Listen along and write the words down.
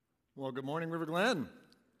Well, good morning, River Glen.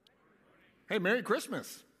 Hey, Merry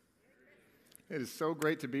Christmas. It is so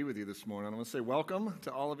great to be with you this morning. I want to say welcome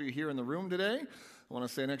to all of you here in the room today. I want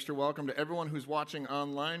to say an extra welcome to everyone who's watching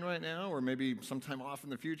online right now or maybe sometime off in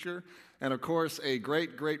the future. And, of course, a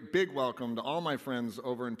great, big welcome to all my friends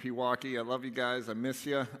over in Pewaukee. I love you guys. I miss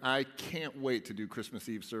you. I can't wait to do Christmas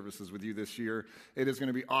Eve services with you this year. It is going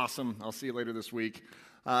to be awesome. I'll see you later this week.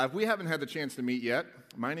 If we haven't had the chance to meet yet,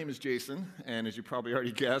 my name is Jason, and as you probably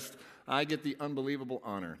already guessed, I get the unbelievable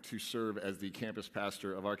honor to serve as the campus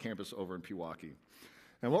pastor of our campus over in Pewaukee.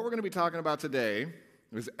 And what we're going to be talking about today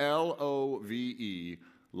is L-O-V-E,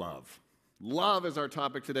 love. Love is our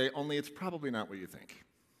topic today, only it's probably not what you think.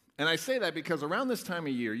 And I say that because around this time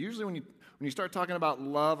of year, usually when you start talking about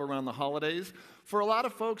love around the holidays, for a lot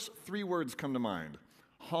of folks, 3 words come to mind: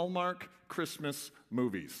 Hallmark Christmas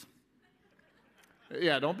movies.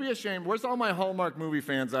 Yeah, don't be ashamed. Where's all my Hallmark movie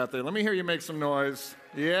fans out there? Let me hear you make some noise.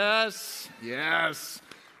 Yes.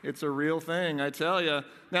 It's a real thing, I tell you.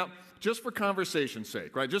 Now, just for conversation's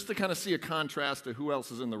sake, right, just to kind of see a contrast to who else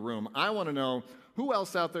is in the room, I want to know who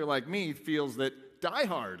else out there like me feels that Die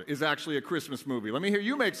Hard is actually a Christmas movie. Let me hear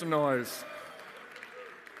you make some noise.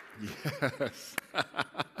 Yes.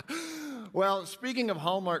 Well, speaking of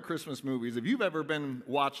Hallmark Christmas movies, if you've ever been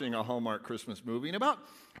watching a Hallmark Christmas movie, and about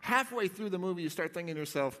halfway through the movie, you start thinking to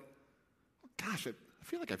yourself, gosh, I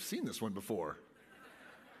feel like I've seen this one before.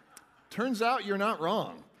 Turns out you're not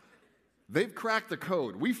wrong. They've cracked the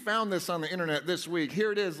code. We found this on the internet this week.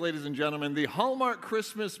 Here it is, ladies and gentlemen, the Hallmark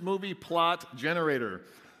Christmas movie plot generator.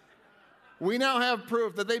 We now have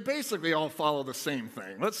proof that they basically all follow the same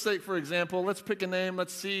thing. Let's say, for example, let's pick a name.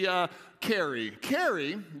 Let's see Carrie.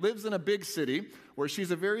 Carrie lives in a big city where she's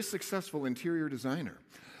a very successful interior designer.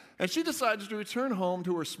 And she decides to return home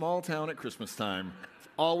to her small town at Christmas time. It's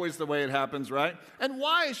always the way it happens, right? And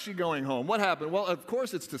why is she going home? What happened? Well, of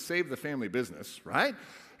course, it's to save the family business, right?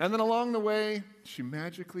 And then along the way, she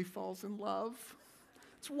magically falls in love.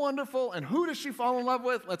 It's wonderful. And who does she fall in love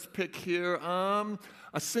with? Let's pick here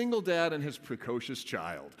a single dad and his precocious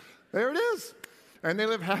child. There it is. And they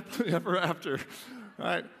live happily ever after.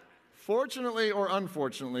 Right? Fortunately or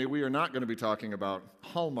unfortunately, we are not going to be talking about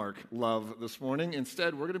Hallmark love this morning.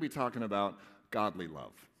 Instead, we're going to be talking about godly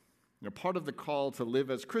love. Part of the call to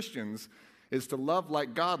live as Christians is to love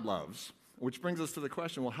like God loves, which brings us to the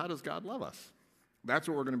question, well, how does God love us? That's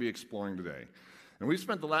what we're going to be exploring today. And we've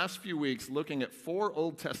spent the last few weeks looking at 4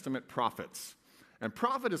 Old Testament prophets. And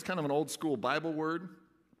prophet is kind of an old school Bible word.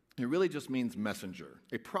 It really just means messenger.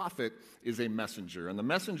 A prophet is a messenger. And the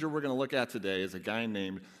messenger we're going to look at today is a guy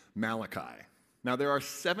named Malachi. Now, there are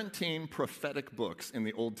 17 prophetic books in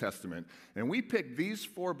the Old Testament. And we picked these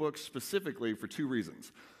 4 books specifically for 2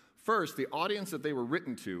 reasons. First, the audience that they were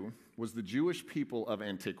written to was the Jewish people of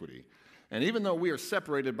antiquity. And even though we are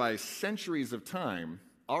separated by centuries of time,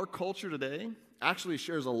 our culture today actually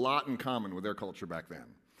shares a lot in common with their culture back then.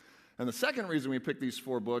 And the second reason we picked these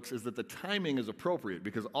 4 books is that the timing is appropriate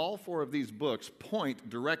because all 4 of these books point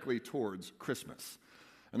directly towards Christmas.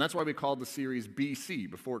 And that's why we called the series BC,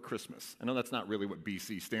 Before Christmas. I know that's not really what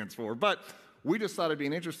BC stands for, but we just thought it'd be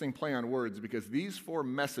an interesting play on words because these 4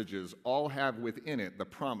 messages all have within it the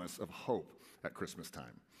promise of hope at Christmas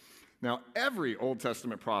time. Now, every Old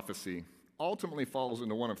Testament prophecy ultimately falls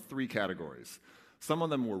into one of 3 categories. Some of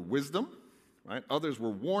them were wisdom, right? Others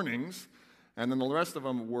were warnings, and then the rest of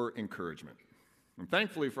them were encouragement. And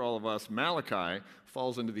thankfully for all of us, Malachi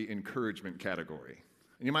falls into the encouragement category.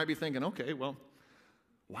 And you might be thinking, okay, well,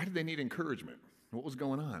 why did they need encouragement? What was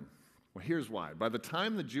going on? Well, here's why. By the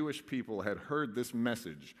time the Jewish people had heard this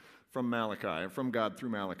message from Malachi, from God through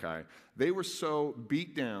Malachi, they were so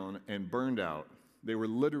beat down and burned out, they were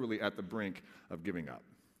literally at the brink of giving up.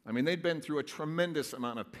 I mean, they'd been through a tremendous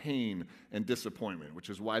amount of pain and disappointment, which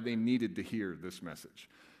is why they needed to hear this message.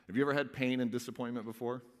 Have you ever had pain and disappointment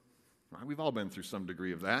before? Well, we've all been through some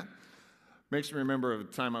degree of that. Makes me remember a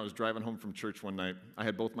time I was driving home from church one night. I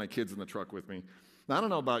had both my kids in the truck with me. Now, I don't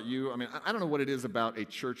know about you. I mean, I don't know what it is about a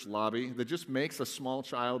church lobby that just makes a small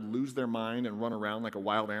child lose their mind and run around like a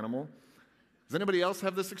wild animal. Does anybody else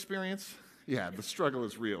have this experience? Yeah, the struggle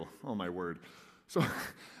is real. Oh, my word. So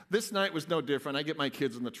this night was no different. I get my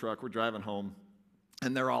kids in the truck. We're driving home,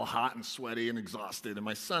 and they're all hot and sweaty and exhausted, and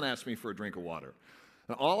my son asked me for a drink of water.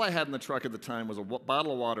 And all I had in the truck at the time was a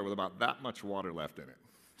bottle of water with about that much water left in it.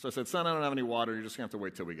 So I said, son, I don't have any water. You're just going to have to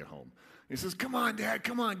wait till we get home. And he says, come on, Dad,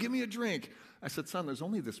 come on, give me a drink. I said, son, there's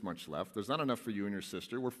only this much left. There's not enough for you and your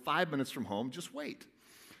sister. We're 5 minutes from home. Just wait.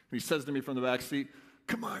 And he says to me from the back seat,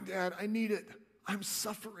 come on, Dad, I need it. I'm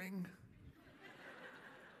suffering.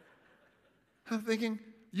 I'm thinking,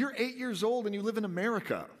 you're 8 years old and you live in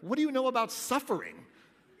America. What do you know about suffering?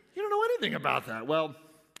 You don't know anything about that. Well,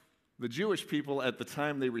 the Jewish people at the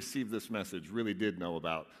time they received this message really did know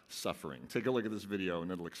about suffering. Take a look at this video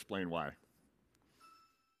and it'll explain why.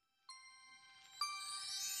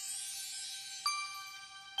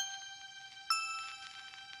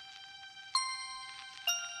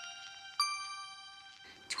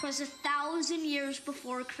 'Twas 1,000 years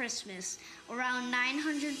before Christmas, around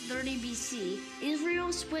 930 BC.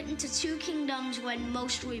 Israel split into two kingdoms led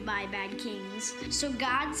mostly by bad kings. So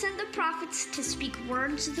God sent the prophets to speak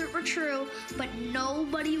words that were true, but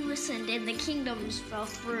nobody listened and the kingdoms fell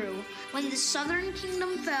through. When the southern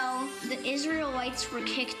kingdom fell, the Israelites were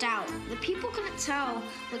kicked out. The people couldn't tell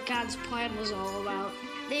what God's plan was all about.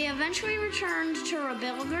 They eventually returned to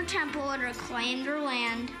rebuild their temple and reclaim their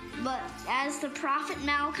land, but as the prophet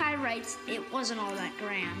Malachi writes, it wasn't all that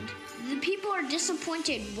grand. The people are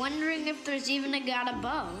disappointed, wondering if there's even a God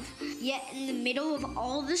above. Yet in the middle of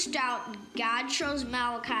all this doubt, God shows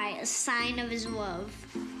Malachi a sign of his love.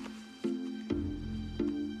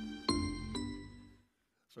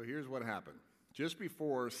 So here's what happened. Just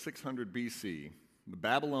before 600 BC, the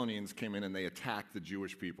Babylonians came in and they attacked the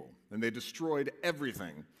Jewish people. And they destroyed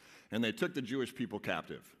everything. And they took the Jewish people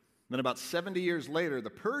captive. Then about 70 years later,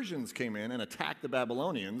 the Persians came in and attacked the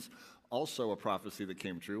Babylonians. Also a prophecy that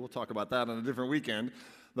came true. We'll talk about that on a different weekend.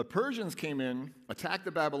 The Persians came in, attacked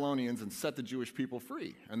the Babylonians, and set the Jewish people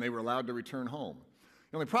free. And they were allowed to return home.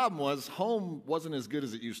 The only problem was home wasn't as good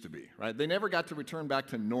as it used to be, right? They never got to return back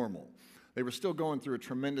to normal. They were still going through a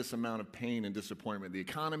tremendous amount of pain and disappointment. The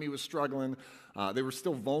economy was struggling. They were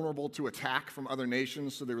still vulnerable to attack from other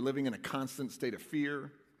nations, so they were living in a constant state of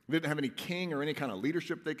fear. They didn't have any king or any kind of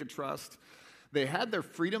leadership they could trust. They had their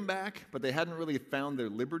freedom back, but they hadn't really found their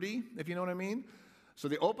liberty, if you know what I mean. So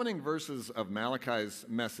the opening verses of Malachi's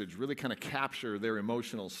message really kind of capture their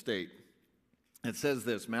emotional state. It says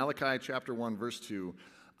this, Malachi chapter 1, verse 2,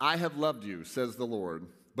 I have loved you, says the Lord,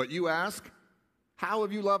 but you ask, how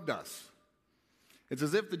have you loved us? It's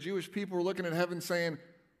as if the Jewish people were looking at heaven saying,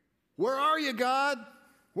 where are you, God?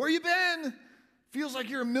 Where you been? Feels like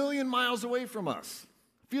you're a million miles away from us.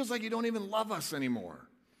 Feels like you don't even love us anymore.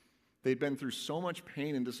 They'd been through so much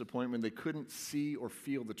pain and disappointment, they couldn't see or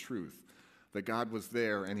feel the truth that God was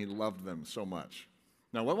there and he loved them so much.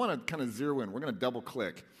 Now, I want to kind of zero in. We're going to double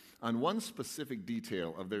click on one specific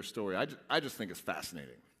detail of their story. I just think it's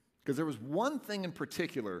fascinating. Because there was one thing in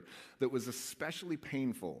particular that was especially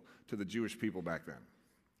painful to the Jewish people back then.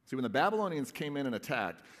 See, when the Babylonians came in and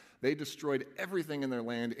attacked, they destroyed everything in their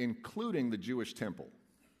land, including the Jewish temple.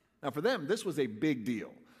 Now, for them, this was a big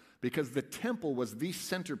deal because the temple was the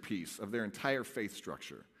centerpiece of their entire faith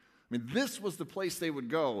structure. I mean, this was the place they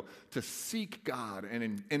would go to seek God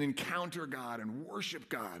and encounter God and worship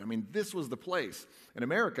God. I mean, this was the place. In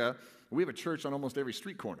America, we have a church on almost every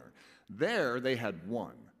street corner. There, they had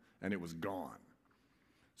one. And it was gone.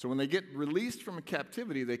 So when they get released from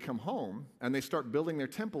captivity, they come home and they start building their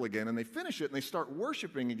temple again and they finish it and they start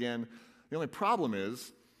worshiping again. The only problem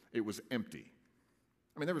is it was empty.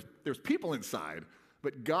 I mean, there was people inside,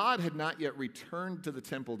 but God had not yet returned to the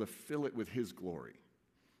temple to fill it with his glory.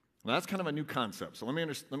 Now, that's kind of a new concept. So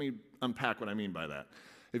let me unpack what I mean by that.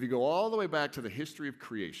 If you go all the way back to the history of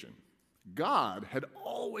creation, God had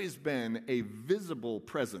always been a visible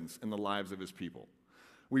presence in the lives of his people.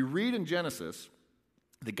 We read in Genesis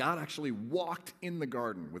that God actually walked in the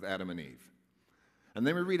garden with Adam and Eve. And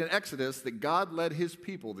then we read in Exodus that God led his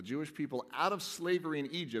people, the Jewish people, out of slavery in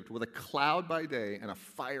Egypt with a cloud by day and a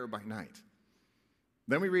fire by night.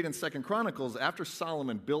 Then we read in 2 Chronicles, after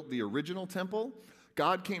Solomon built the original temple,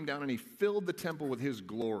 God came down and he filled the temple with his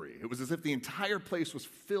glory. It was as if the entire place was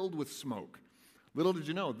filled with smoke. Little did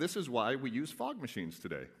you know, this is why we use fog machines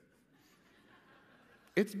today.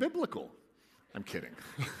 It's biblical. I'm kidding.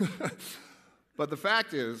 But the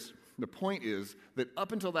fact is, the point is that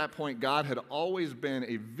up until that point, God had always been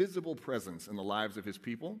a visible presence in the lives of his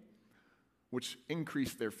people, which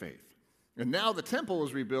increased their faith. And now the temple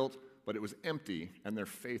was rebuilt, but it was empty, and their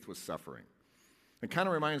faith was suffering. It kind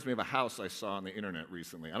of reminds me of a house I saw on the internet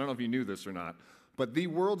recently. I don't know if you knew this or not, but the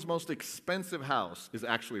world's most expensive house is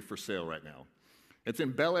actually for sale right now. It's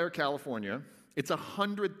in Bel Air, California. It's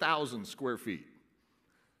 100,000 square feet.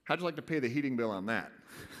 How'd you like to pay the heating bill on that?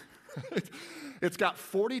 It's got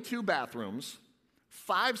 42 bathrooms,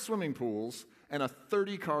 5 swimming pools, and a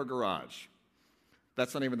 30-car garage.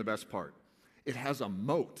 That's not even the best part. It has a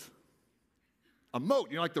moat. A moat,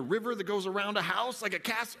 you know, like the river that goes around a house, like a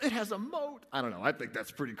castle. It has a moat. I don't know. I think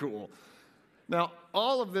that's pretty cool. Now,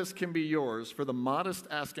 all of this can be yours for the modest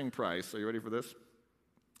asking price, are you ready for this?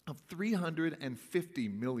 Of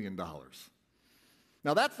 $350 million.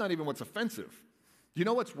 Now, that's not even what's offensive. You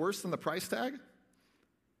know what's worse than the price tag?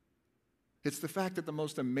 It's the fact that the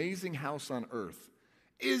most amazing house on earth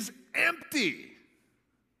is empty.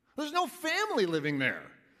 There's no family living there.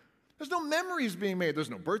 There's no memories being made. There's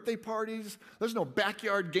no birthday parties. There's no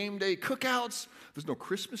backyard game day cookouts. There's no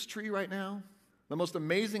Christmas tree right now. The most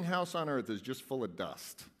amazing house on earth is just full of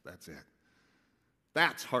dust. That's it.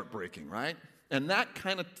 That's heartbreaking, right? And that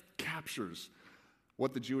kind of captures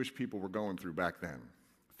what the Jewish people were going through back then.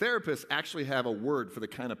 Therapists actually have a word for the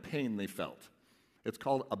kind of pain they felt. It's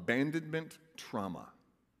called abandonment trauma.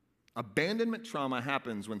 Abandonment trauma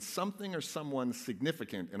happens when something or someone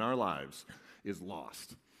significant in our lives is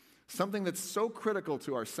lost. Something that's so critical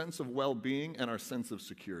to our sense of well-being and our sense of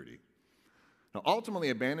security. Now, ultimately,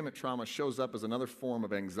 abandonment trauma shows up as another form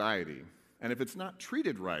of anxiety, and if it's not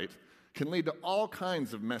treated right, can lead to all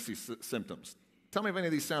kinds of messy symptoms. Tell me if any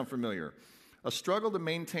of these sound familiar. A struggle to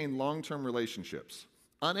maintain long-term relationships,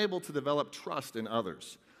 unable to develop trust in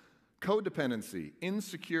others, codependency,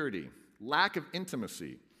 insecurity, lack of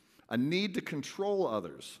intimacy, a need to control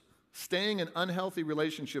others, staying in unhealthy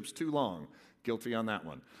relationships too long, guilty on that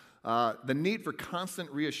one, the need for constant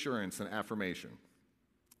reassurance and affirmation.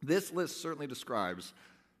 This list certainly describes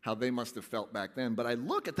how they must have felt back then, but I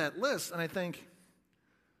look at that list and I think,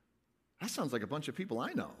 that sounds like a bunch of people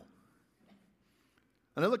I know.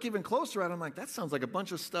 And I look even closer at it, I'm like, that sounds like a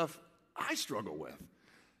bunch of stuff I struggle with.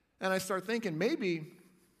 And I start thinking, maybe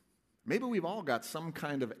we've all got some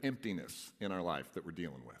kind of emptiness in our life that we're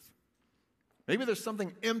dealing with. Maybe there's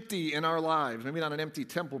something empty in our lives, maybe not an empty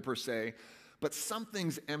temple per se, but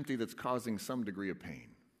something's empty that's causing some degree of pain.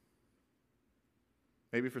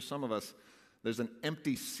 Maybe for some of us, there's an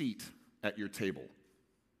empty seat at your table.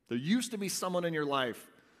 There used to be someone in your life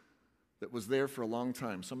that was there for a long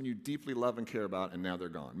time, someone you deeply love and care about, and now they're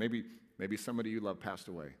gone. Maybe somebody you love passed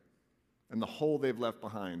away, and the hole they've left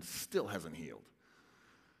behind still hasn't healed.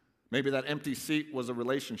 Maybe that empty seat was a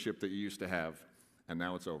relationship that you used to have, and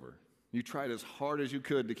now it's over. You tried as hard as you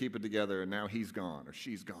could to keep it together, and now he's gone or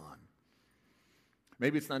she's gone.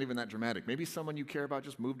 Maybe it's not even that dramatic. Maybe someone you care about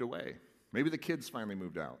just moved away. Maybe the kids finally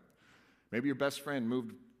moved out. Maybe your best friend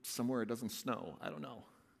moved somewhere it doesn't snow. I don't know.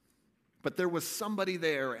 But there was somebody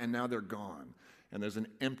there, and now they're gone. And there's an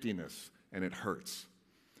emptiness, and it hurts.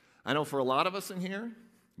 I know for a lot of us in here,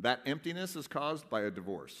 that emptiness is caused by a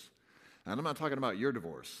divorce. And I'm not talking about your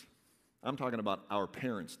divorce. I'm talking about our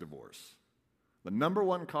parents' divorce. The number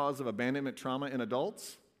one cause of abandonment trauma in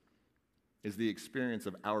adults is the experience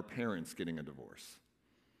of our parents getting a divorce.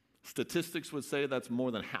 Statistics would say that's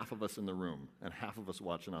more than half of us in the room and half of us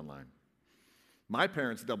watching online. My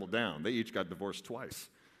parents doubled down. They each got divorced twice.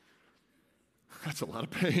 That's a lot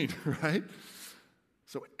of pain, right?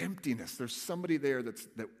 So emptiness. There's somebody there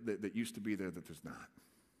that used to be there that there's not.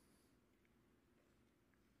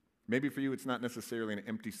 Maybe for you it's not necessarily an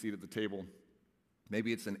empty seat at the table.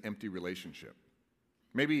 Maybe it's an empty relationship.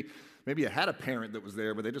 Maybe you had a parent that was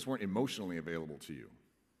there, but they just weren't emotionally available to you.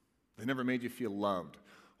 They never made you feel loved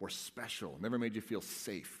or special, never made you feel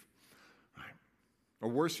safe. Right? Or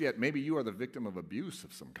worse yet, maybe you are the victim of abuse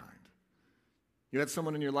of some kind. You had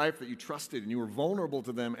someone in your life that you trusted and you were vulnerable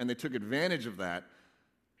to them, and they took advantage of that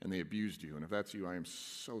and they abused you. And if that's you, I am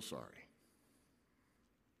so sorry.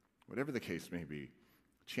 Whatever the case may be,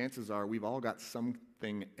 chances are we've all got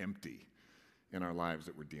something empty in our lives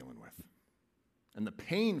that we're dealing with. And the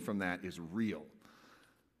pain from that is real.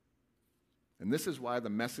 And this is why the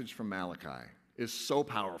message from Malachi is so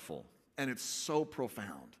powerful and it's so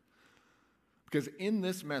profound. Because in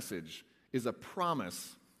this message is a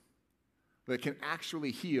promise that can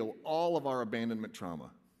actually heal all of our abandonment trauma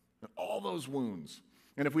and all those wounds.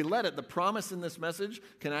 And if we let it, the promise in this message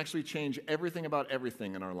can actually change everything about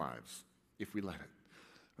everything in our lives, if we let it.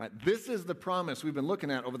 Right? This is the promise we've been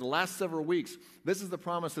looking at over the last several weeks. This is the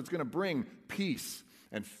promise that's going to bring peace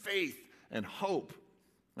and faith and hope.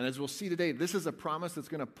 And as we'll see today, this is a promise that's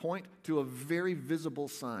going to point to a very visible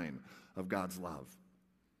sign of God's love.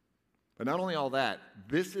 But not only all that,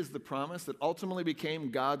 this is the promise that ultimately became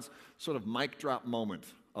God's sort of mic drop moment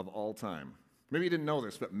of all time. Maybe you didn't know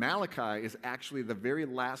this, but Malachi is actually the very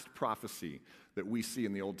last prophecy that we see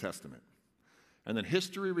in the Old Testament. And then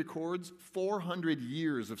history records 400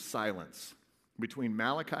 years of silence between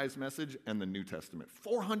Malachi's message and the New Testament.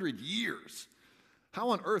 400 years. How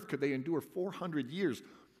on earth could they endure 400 years?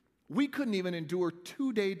 We couldn't even endure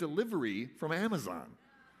 2-day delivery from Amazon.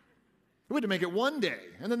 We had to make it 1 day,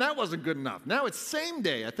 and then that wasn't good enough. Now it's same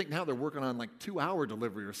day. I think now they're working on like 2-hour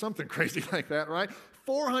delivery or something crazy like that, right?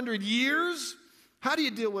 400 years? How do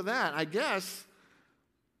you deal with that? I guess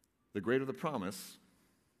the greater the promise,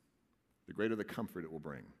 the greater the comfort it will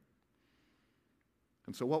bring.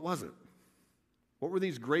 And so what was it? What were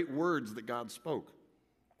these great words that God spoke?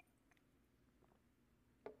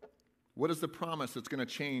 What is the promise that's going to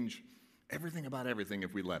change everything about everything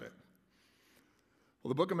if we let it? Well,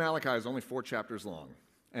 the book of Malachi is only 4 chapters long.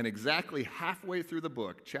 And exactly halfway through the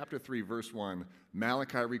book, chapter 3, verse 1,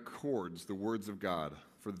 Malachi records the words of God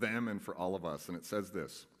for them and for all of us. And it says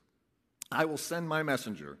this: I will send my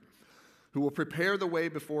messenger who will prepare the way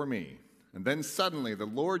before me. And then suddenly the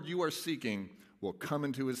Lord you are seeking will come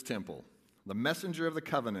into his temple. The messenger of the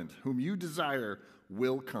covenant whom you desire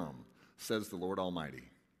will come, says the Lord Almighty.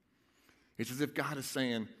 It's as if God is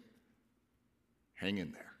saying, hang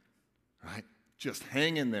in there, right? Just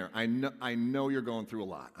hang in there. I know you're going through a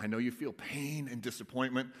lot. I know you feel pain and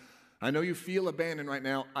disappointment. I know you feel abandoned right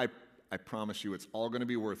now. I promise you it's all going to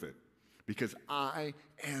be worth it because I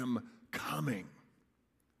am coming.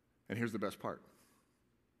 And here's the best part.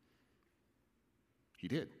 He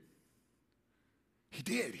did. He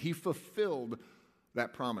did. He fulfilled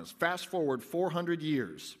that promise. Fast forward 400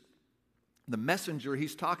 years. The messenger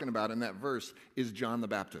he's talking about in that verse is John the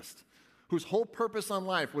Baptist, whose whole purpose on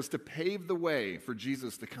life was to pave the way for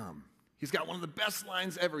Jesus to come. He's got one of the best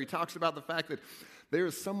lines ever. He talks about the fact that there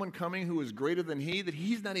is someone coming who is greater than he, that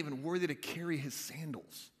he's not even worthy to carry his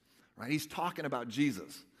sandals. Right? He's talking about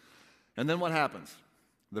Jesus. And then what happens?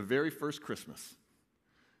 The very first Christmas,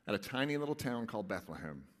 at a tiny little town called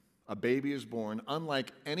Bethlehem, a baby is born,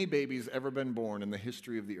 unlike any baby's ever been born in the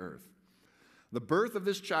history of the earth. The birth of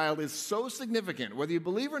this child is so significant, whether you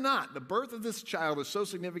believe or not, the birth of this child is so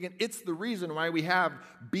significant, it's the reason why we have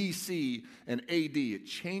BC and AD. It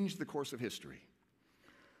changed the course of history.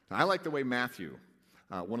 Now, I like the way Matthew,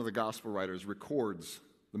 one of the gospel writers, records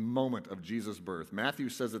the moment of Jesus' birth. Matthew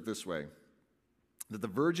says it this way, that the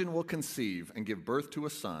virgin will conceive and give birth to a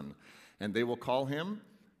son, and they will call him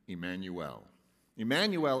Emmanuel.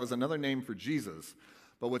 Emmanuel is another name for Jesus.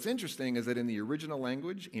 But what's interesting is that in the original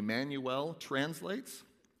language, Emmanuel translates,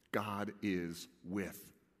 God is with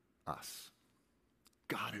us.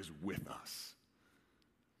 God is with us.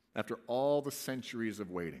 After all the centuries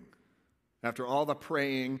of waiting, after all the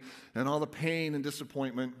praying and all the pain and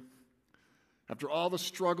disappointment, after all the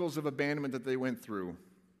struggles of abandonment that they went through,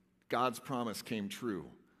 God's promise came true.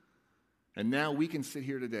 And now we can sit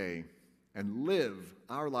here today and live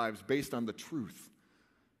our lives based on the truth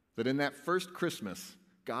that in that first Christmas,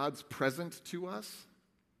 God's present to us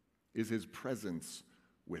is his presence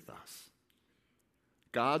with us.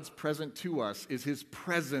 God's present to us is his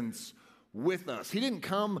presence with us. He didn't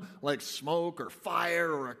come like smoke or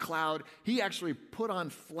fire or a cloud. He actually put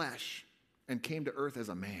on flesh and came to earth as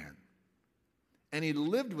a man. And he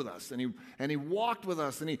lived with us, and he walked with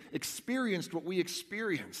us, and he experienced what we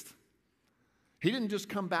experienced. He didn't just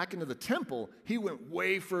come back into the temple. He went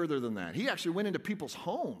way further than that. He actually went into people's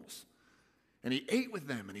homes. And he ate with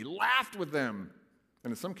them, and he laughed with them,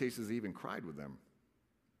 and in some cases, he even cried with them.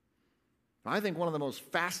 I think one of the most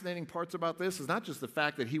fascinating parts about this is not just the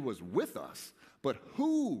fact that he was with us, but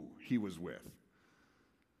who he was with.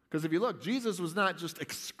 Because if you look, Jesus was not just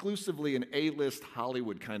exclusively an A-list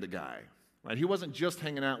Hollywood kind of guy. Right? He wasn't just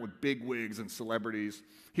hanging out with big wigs and celebrities.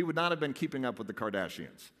 He would not have been keeping up with the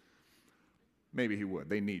Kardashians. Maybe he would.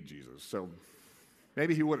 They need Jesus. So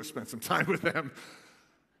maybe he would have spent some time with them.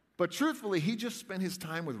 But truthfully, he just spent his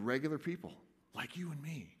time with regular people like you and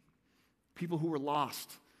me. People who were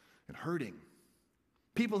lost and hurting.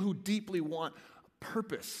 People who deeply want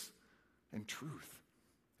purpose and truth.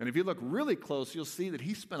 And if you look really close, you'll see that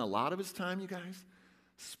he spent a lot of his time, you guys,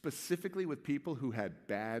 specifically with people who had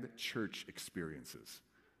bad church experiences.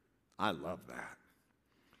 I love that.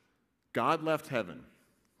 God left heaven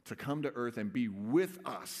to come to earth and be with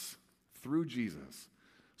us through Jesus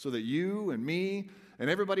so that you and me and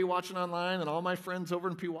everybody watching online and all my friends over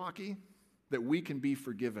in Pewaukee, that we can be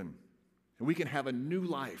forgiven and we can have a new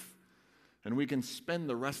life and we can spend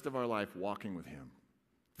the rest of our life walking with him.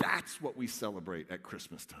 That's what we celebrate at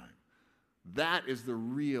Christmas time. That is the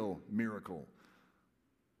real miracle.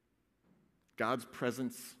 God's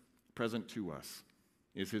presence present to us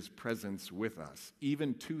is his presence with us,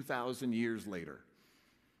 even 2,000 years later.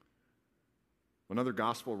 Another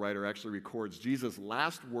gospel writer actually records Jesus'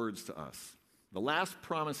 last words to us. The last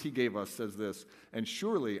promise he gave us says this, and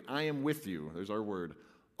surely I am with you, there's our word,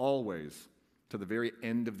 always to the very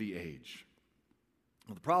end of the age.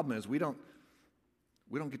 Well, the problem is we don't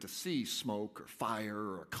get to see smoke or fire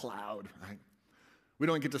or a cloud, right? We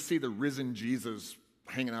don't get to see the risen Jesus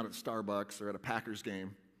hanging out at Starbucks or at a Packers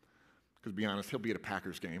game. Because to be honest, he'll be at a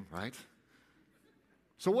Packers game, right?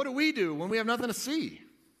 So what do we do when we have nothing to see?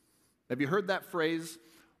 Have you heard that phrase,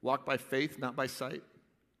 walk by faith, not by sight?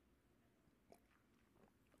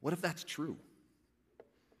 What if that's true?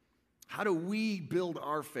 How do we build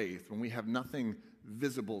our faith when we have nothing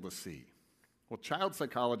visible to see? Well, child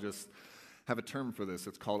psychologists have a term for this.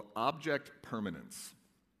 It's called object permanence.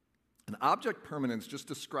 And object permanence just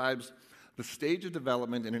describes the stage of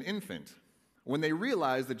development in an infant when they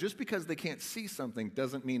realize that just because they can't see something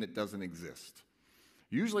doesn't mean it doesn't exist.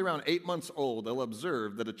 Usually around 8 months old, they'll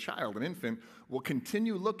observe that a child, an infant, will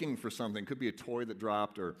continue looking for something. Could be a toy that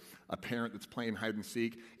dropped or a parent that's playing hide and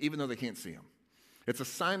seek, even though they can't see them. It's a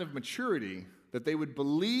sign of maturity that they would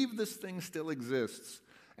believe this thing still exists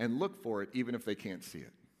and look for it even if they can't see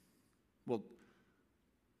it. Well,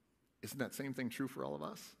 isn't that same thing true for all of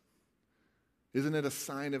us? Isn't it a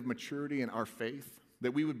sign of maturity in our faith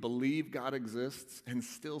that we would believe God exists and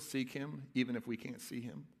still seek him even if we can't see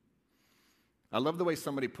him? I love the way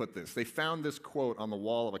somebody put this. They found this quote on the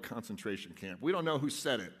wall of a concentration camp. We don't know who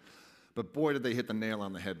said it, but boy, did they hit the nail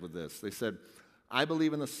on the head with this. They said, I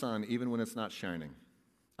believe in the sun even when it's not shining.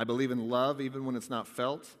 I believe in love even when it's not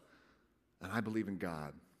felt. And I believe in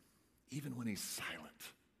God even when he's silent.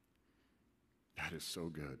 That is so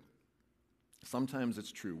good. Sometimes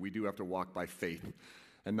it's true. We do have to walk by faith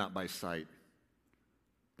and not by sight.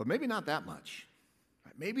 But maybe not that much.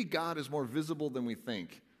 Maybe God is more visible than we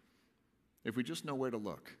think if we just know where to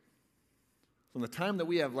look. So in the time that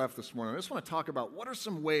we have left this morning, I just want to talk about what are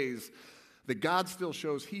some ways that God still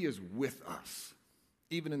shows he is with us,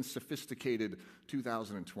 even in sophisticated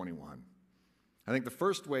 2021. I think the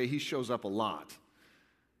first way he shows up a lot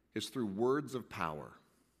is through words of power.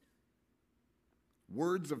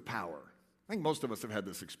 Words of power. I think most of us have had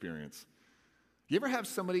this experience. You ever have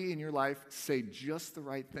somebody in your life say just the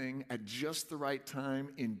right thing at just the right time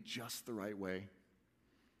in just the right way?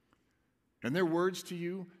 And their words to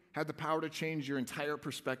you had the power to change your entire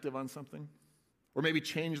perspective on something, or maybe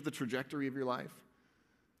change the trajectory of your life.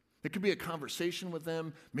 It could be a conversation with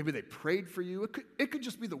them. Maybe they prayed for you. It could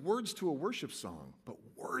just be the words to a worship song, but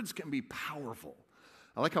words can be powerful.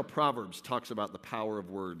 I like how Proverbs talks about the power of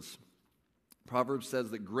words. Proverbs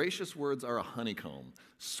says that gracious words are a honeycomb,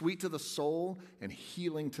 sweet to the soul and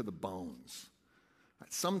healing to the bones.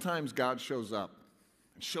 Sometimes God shows up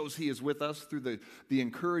and shows he is with us through the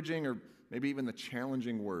encouraging or maybe even the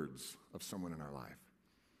challenging words of someone in our life.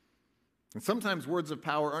 And sometimes words of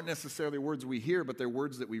power aren't necessarily words we hear, but they're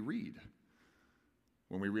words that we read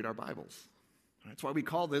when we read our Bibles. That's why we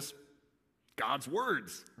call this God's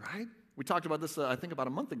words, right? We talked about this, I think, about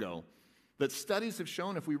a month ago, that studies have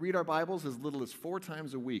shown if we read our Bibles as little as 4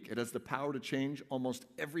 times a week, it has the power to change almost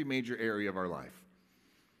every major area of our life.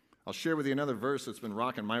 I'll share with you another verse that's been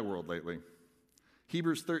rocking my world lately.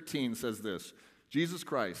 Hebrews 13 says this, Jesus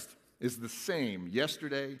Christ is the same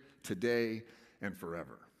yesterday, today, and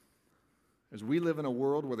forever. As we live in a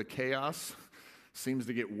world where the chaos seems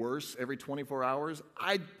to get worse every 24 hours,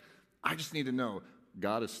 I just need to know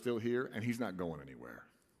God is still here and he's not going anywhere.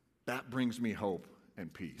 That brings me hope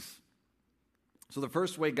and peace. So the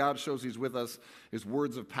first way God shows he's with us is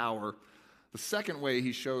words of power. The second way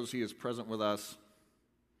he shows he is present with us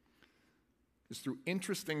is through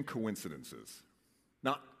interesting coincidences.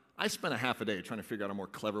 Now, I spent a half a day trying to figure out a more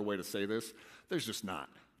clever way to say this. There's just not.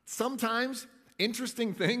 Sometimes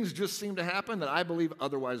interesting things just seem to happen that I believe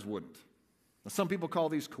otherwise wouldn't. Now, some people call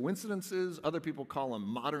these coincidences. Other people call them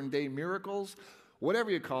modern-day miracles.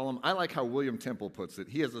 Whatever you call them, I like how William Temple puts it.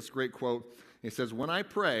 He has this great quote. He says, when I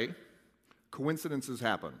pray, coincidences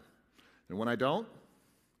happen. And when I don't,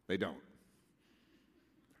 they don't.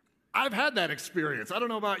 I've had that experience. I don't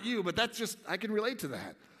know about you, but that's just, I can relate to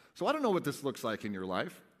that. So I don't know what this looks like in your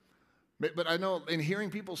life. But I know in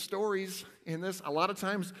hearing people's stories in this, a lot of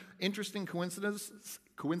times interesting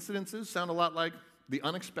coincidences sound a lot like the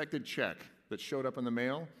unexpected check that showed up in the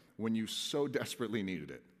mail when you so desperately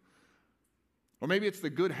needed it. Or maybe it's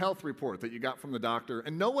the good health report that you got from the doctor,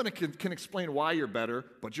 and no one can explain why you're better,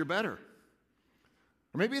 but you're better.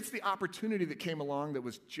 Or maybe it's the opportunity that came along that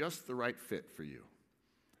was just the right fit for you.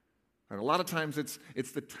 And a lot of times it's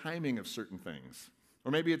the timing of certain things.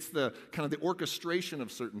 Or maybe it's the kind of the orchestration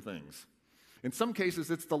of certain things. In some cases,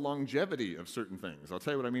 it's the longevity of certain things. I'll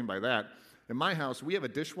tell you what I mean by that. In my house, we have a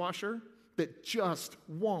dishwasher that just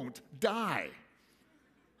won't die.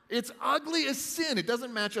 It's ugly as sin. It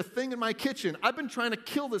doesn't match a thing in my kitchen. I've been trying to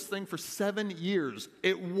kill this thing for 7 years.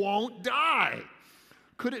 It won't die.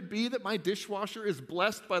 Could it be that my dishwasher is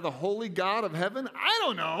blessed by the holy God of heaven? I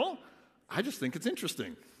don't know. I just think it's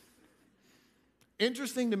interesting.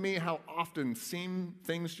 Interesting to me how often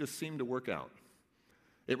things just seem to work out.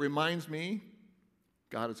 It reminds me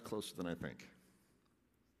God is closer than I think.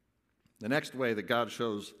 The next way that God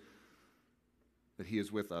shows that he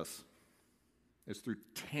is with us is through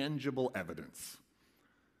tangible evidence.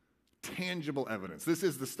 Tangible evidence. This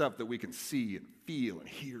is the stuff that we can see and feel and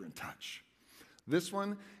hear and touch. This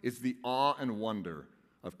one is the awe and wonder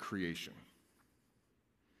of creation.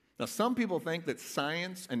 Now, some people think that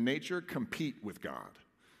science and nature compete with God.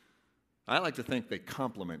 I like to think they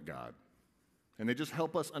complement God, and they just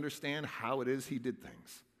help us understand how it is he did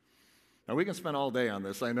things. Now, we can spend all day on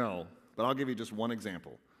this, I know, but I'll give you just one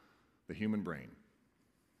example: the human brain.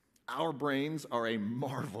 Our brains are a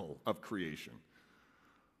marvel of creation.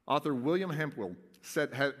 Author William Hemphill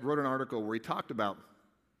wrote an article where he talked about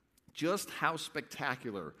just how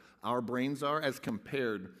spectacular our brains are as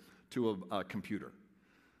compared to a computer.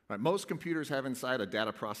 Right, most computers have inside a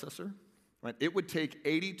data processor. Right? It would take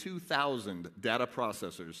 82,000 data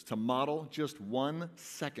processors to model just 1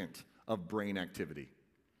 second of brain activity.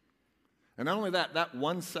 And not only that, that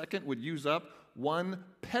 1 second would use up 1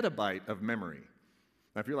 petabyte of memory.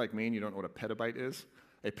 Now, if you're like me and you don't know what a petabyte is,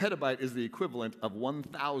 a petabyte is the equivalent of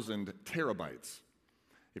 1,000 terabytes.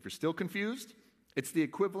 If you're still confused, it's the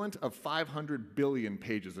equivalent of 500 billion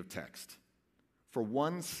pages of text for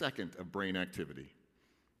 1 second of brain activity.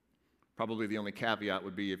 Probably the only caveat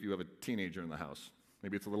would be if you have a teenager in the house.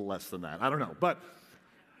 Maybe it's a little less than that. I don't know. But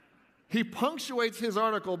he punctuates his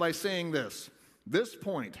article by saying this: "This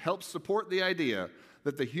point helps support the idea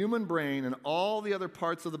that the human brain and all the other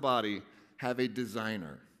parts of the body have a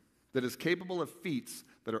designer that is capable of feats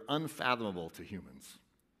that are unfathomable to humans."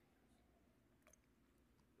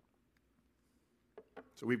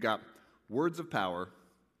 So we've got words of power,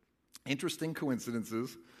 interesting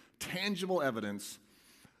coincidences, tangible evidence.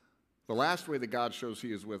 The last way that God shows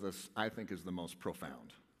he is with us, I think, is the most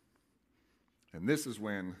profound. And this is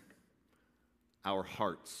when our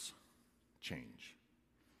hearts change.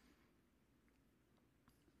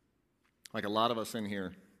 Like a lot of us in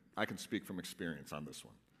here, I can speak from experience on this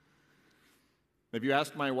one. If you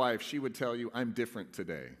ask my wife, she would tell you I'm different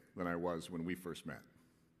today than I was when we first met.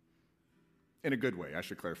 In a good way, I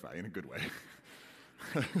should clarify, in a good way.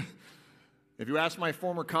 If you ask my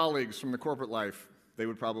former colleagues from the corporate life, they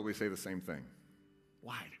would probably say the same thing.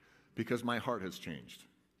 Why? Because my heart has changed.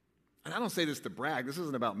 And I don't say this to brag. This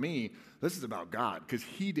isn't about me. This is about God, because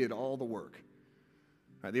he did all the work.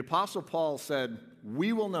 Right, the Apostle Paul said,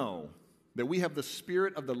 "We will know that we have the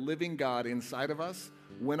Spirit of the living God inside of us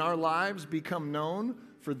when our lives become known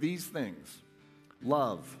for these things: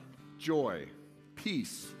 love, joy,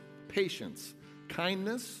 peace, patience,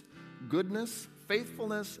 kindness, goodness,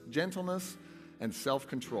 faithfulness, gentleness, and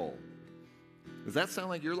self-control." Does that sound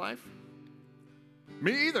like your life?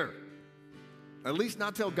 Me either. At least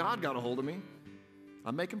not till God got a hold of me.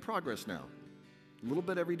 I'm making progress now. A little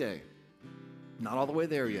bit every day. Not all the way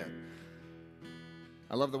there yet.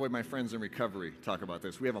 I love the way my friends in recovery talk about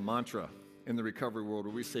this. We have a mantra in the recovery world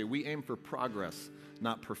where we say we aim for progress,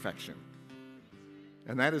 not perfection.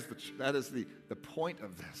 And that is the point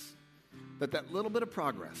of this. That little bit of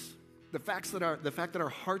progress, the fact that our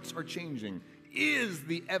hearts are changing, is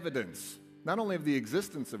the evidence not only of the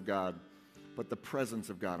existence of God, but the presence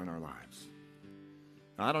of God in our lives.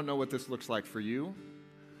 Now, I don't know what this looks like for you,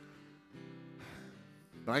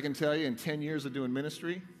 but I can tell you in 10 years of doing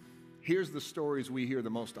ministry, here's the stories we hear the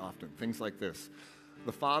most often. Things like this: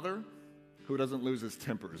 the father who doesn't lose his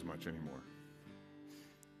temper as much anymore,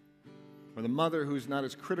 or the mother who's not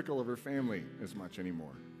as critical of her family as much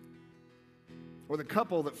anymore, or the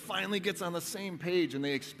couple that finally gets on the same page and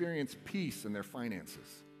they experience peace in their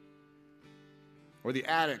finances, or the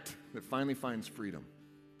addict that finally finds freedom,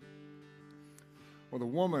 or the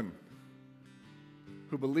woman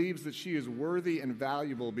who believes that she is worthy and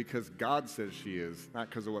valuable because God says she is, not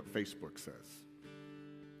because of what Facebook says,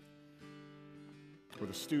 or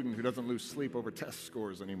the student who doesn't lose sleep over test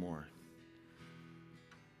scores anymore,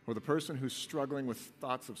 or the person who's struggling with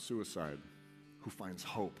thoughts of suicide, who finds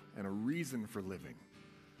hope and a reason for living.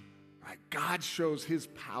 Right? God shows his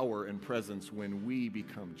power and presence when we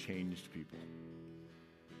become changed people.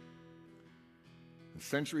 And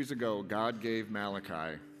centuries ago, God gave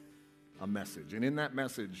Malachi a message, and in that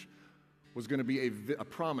message was going to be a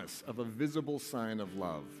promise of a visible sign of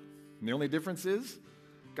love. And the only difference is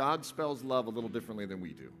God spells love a little differently than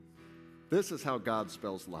we do. This is how God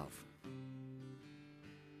spells love.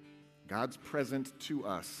 God's present to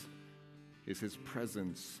us is his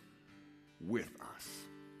presence with us.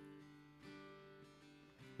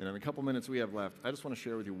 And in a couple minutes we have left, I just want to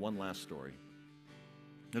share with you one last story.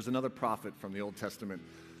 There's another prophet from the Old Testament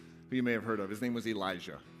who you may have heard of. His name was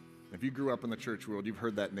Elijah. If you grew up in the church world, you've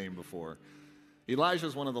heard that name before. Elijah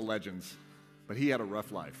is one of the legends, but he had a rough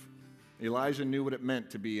life. Elijah knew what it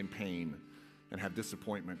meant to be in pain and have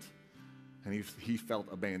disappointment, and he felt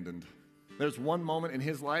abandoned. There's one moment in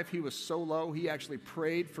his life, he was so low, he actually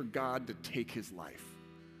prayed for God to take his life.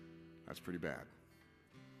 That's pretty bad.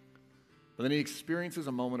 But then he experiences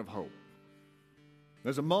a moment of hope.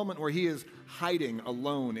 There's a moment where he is hiding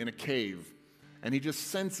alone in a cave, and he just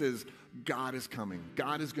senses God is coming.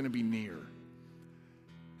 God is going to be near.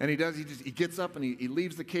 And he gets up and he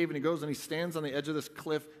leaves the cave and he goes and he stands on the edge of this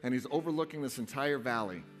cliff and he's overlooking this entire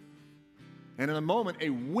valley. And in a moment, a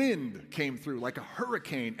wind came through like a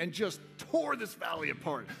hurricane and just tore this valley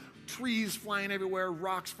apart. Trees flying everywhere,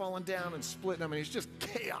 rocks falling down and splitting them, and it's just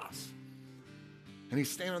chaos. And he's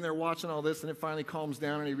standing there watching all this, and it finally calms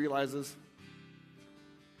down and he realizes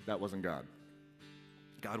that wasn't God.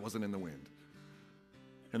 God wasn't in the wind.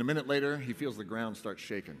 And a minute later, he feels the ground start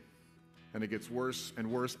shaking. And it gets worse and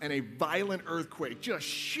worse, and a violent earthquake just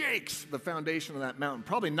shakes the foundation of that mountain,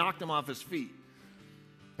 probably knocked him off his feet.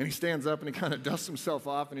 And he stands up and he kind of dusts himself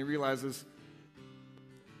off and he realizes,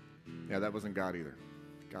 yeah, that wasn't God either.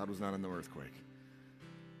 God was not in the earthquake.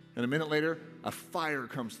 And a minute later, a fire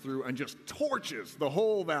comes through and just torches the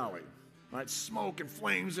whole valley. Right? Smoke and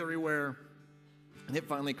flames everywhere. And it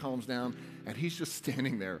finally calms down, and he's just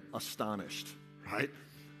standing there astonished, right?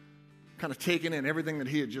 Kind of taking in everything that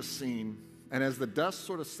he had just seen. And as the dust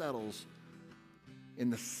sort of settles, in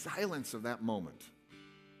the silence of that moment,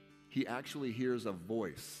 he actually hears a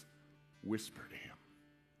voice whisper to him.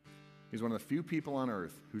 He's one of the few people on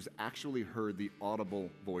earth who's actually heard the audible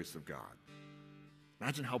voice of God.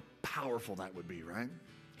 Imagine how powerful that would be, right?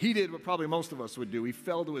 He did what probably most of us would do. He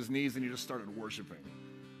fell to his knees and he just started worshiping.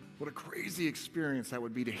 What a crazy experience that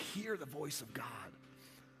would be to hear the voice of God.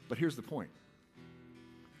 But here's the point.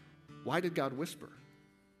 Why did God whisper?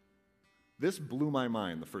 This blew my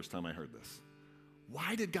mind the first time I heard this.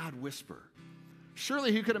 Why did God whisper?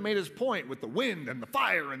 Surely he could have made his point with the wind and the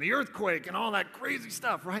fire and the earthquake and all that crazy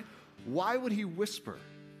stuff, right? Why would he whisper?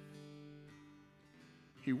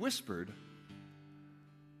 He whispered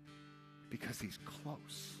because he's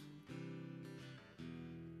close.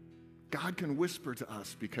 God can whisper to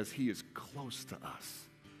us because he is close to us.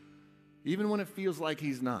 Even when it feels like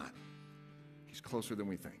he's not, he's closer than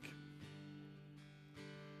we think.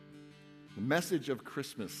 The message of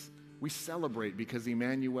Christmas, we celebrate because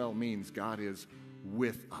Emmanuel means God is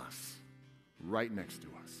with us, right next to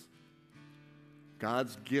us.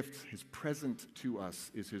 God's gift, his present to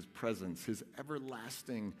us, is his presence, his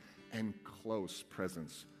everlasting and close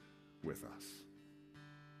presence with us.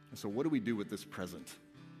 And so what do we do with this present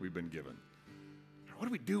we've been given? What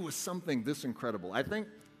do we do with something this incredible? I think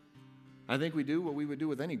we do what we would do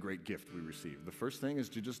with any great gift we receive. The first thing is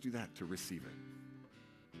to just do that, to receive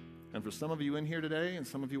it. And for some of you in here today and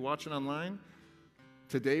some of you watching online,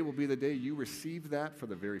 today will be the day you receive that for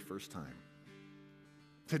the very first time.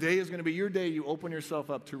 Today is going to be your day you open yourself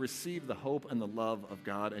up to receive the hope and the love of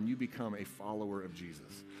God and you become a follower of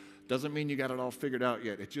Jesus. Doesn't mean you got it all figured out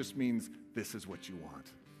yet. It just means this is what you want.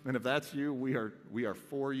 And if that's you, we are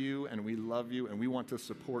for you and we love you and we want to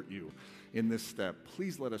support you in this step.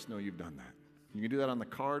 Please let us know you've done that. You can do that on the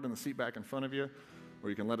card on the seat back in front of you, or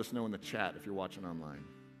you can let us know in the chat if you're watching online.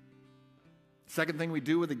 Second thing we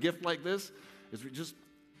do with a gift like this is we just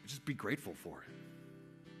be grateful for it.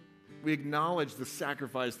 We acknowledge the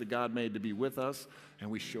sacrifice that God made to be with us, and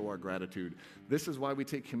we show our gratitude. This is why we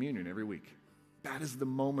take communion every week. That is the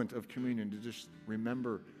moment of communion, to just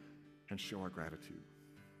remember and show our gratitude.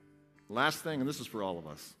 Last thing, and this is for all of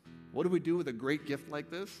us, what do we do with a great gift like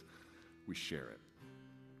this? We share it.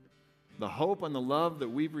 The hope and the love that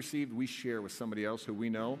we've received, we share with somebody else who we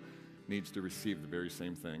know needs to receive the very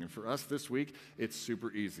same thing. And for us this week, it's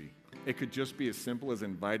super easy. It could just be as simple as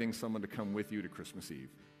inviting someone to come with you to Christmas Eve.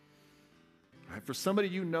 Right? For somebody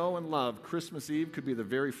you know and love, Christmas Eve could be the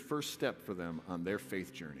very first step for them on their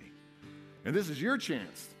faith journey. And this is your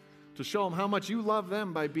chance to show them how much you love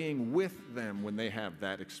them by being with them when they have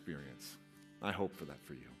that experience. I hope for that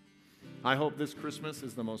for you. I hope this Christmas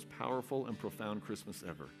is the most powerful and profound Christmas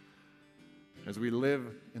ever, as we live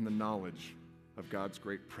in the knowledge of God's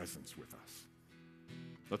great presence with us.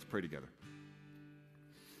 Let's pray together.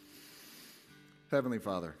 Heavenly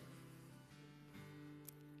Father,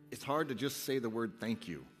 it's hard to just say the word thank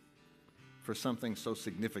you for something so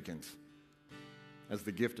significant as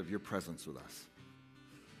the gift of your presence with us.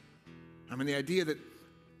 I mean, the idea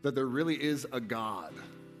that there really is a God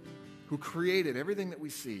who created everything that we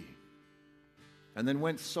see and then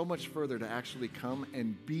went so much further to actually come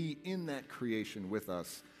and be in that creation with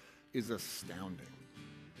us is astounding.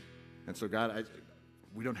 And so, God,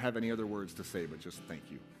 we don't have any other words to say but just thank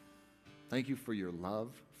you. Thank you for your love,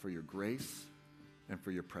 for your grace, and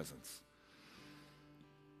for your presence.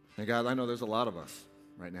 And God, I know there's a lot of us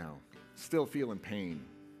right now still feeling pain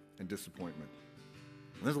and disappointment.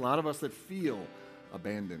 And there's a lot of us that feel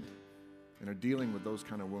abandoned and are dealing with those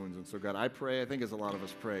kind of wounds. And so, God, I pray, I think as a lot of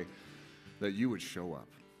us pray, that you would show up,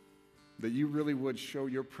 that you really would show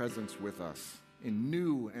your presence with us in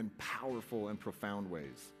new and powerful and profound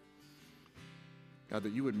ways. God,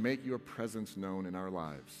 that you would make your presence known in our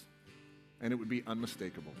lives, and it would be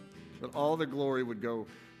unmistakable, that all the glory would go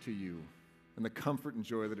to you, and the comfort and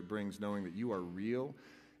joy that it brings knowing that you are real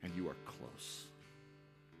and you are close.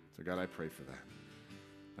 So God, I pray for that.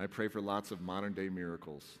 I pray for lots of modern day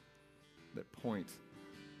miracles that point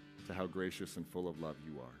to how gracious and full of love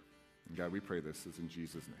you are. And God, we pray this is in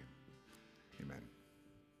Jesus' name. Amen.